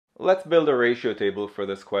Let's build a ratio table for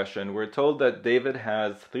this question. We're told that David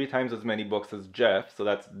has 3 times as many books as Jeff, so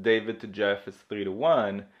that's David to Jeff is 3 to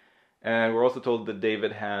 1. And we're also told that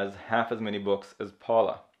David has half as many books as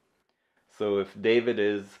Paula. So if David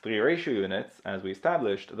is 3 ratio units, as we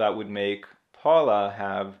established, that would make Paula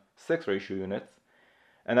have 6 ratio units.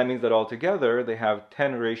 And that means that altogether they have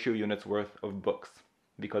 10 ratio units worth of books,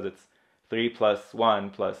 because it's 3 plus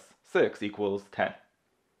 1 plus 6 equals 10.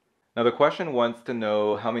 Now the question wants to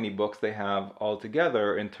know how many books they have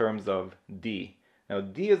altogether in terms of D. Now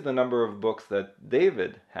D is the number of books that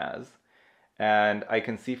David has, and I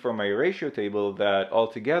can see from my ratio table that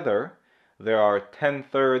altogether there are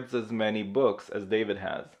 10/3 as many books as David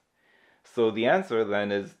has. So the answer then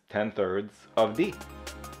is 10/3 of D.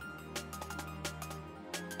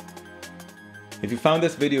 If you found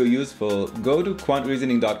this video useful, go to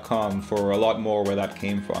quantreasoning.com for a lot more where that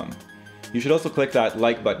came from. You should also click that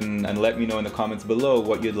like button and let me know in the comments below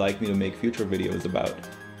what you'd like me to make future videos about.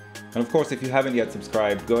 And of course, if you haven't yet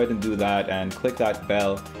subscribed, go ahead and do that and click that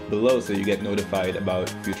bell below so you get notified about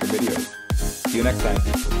future videos. See you next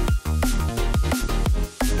time.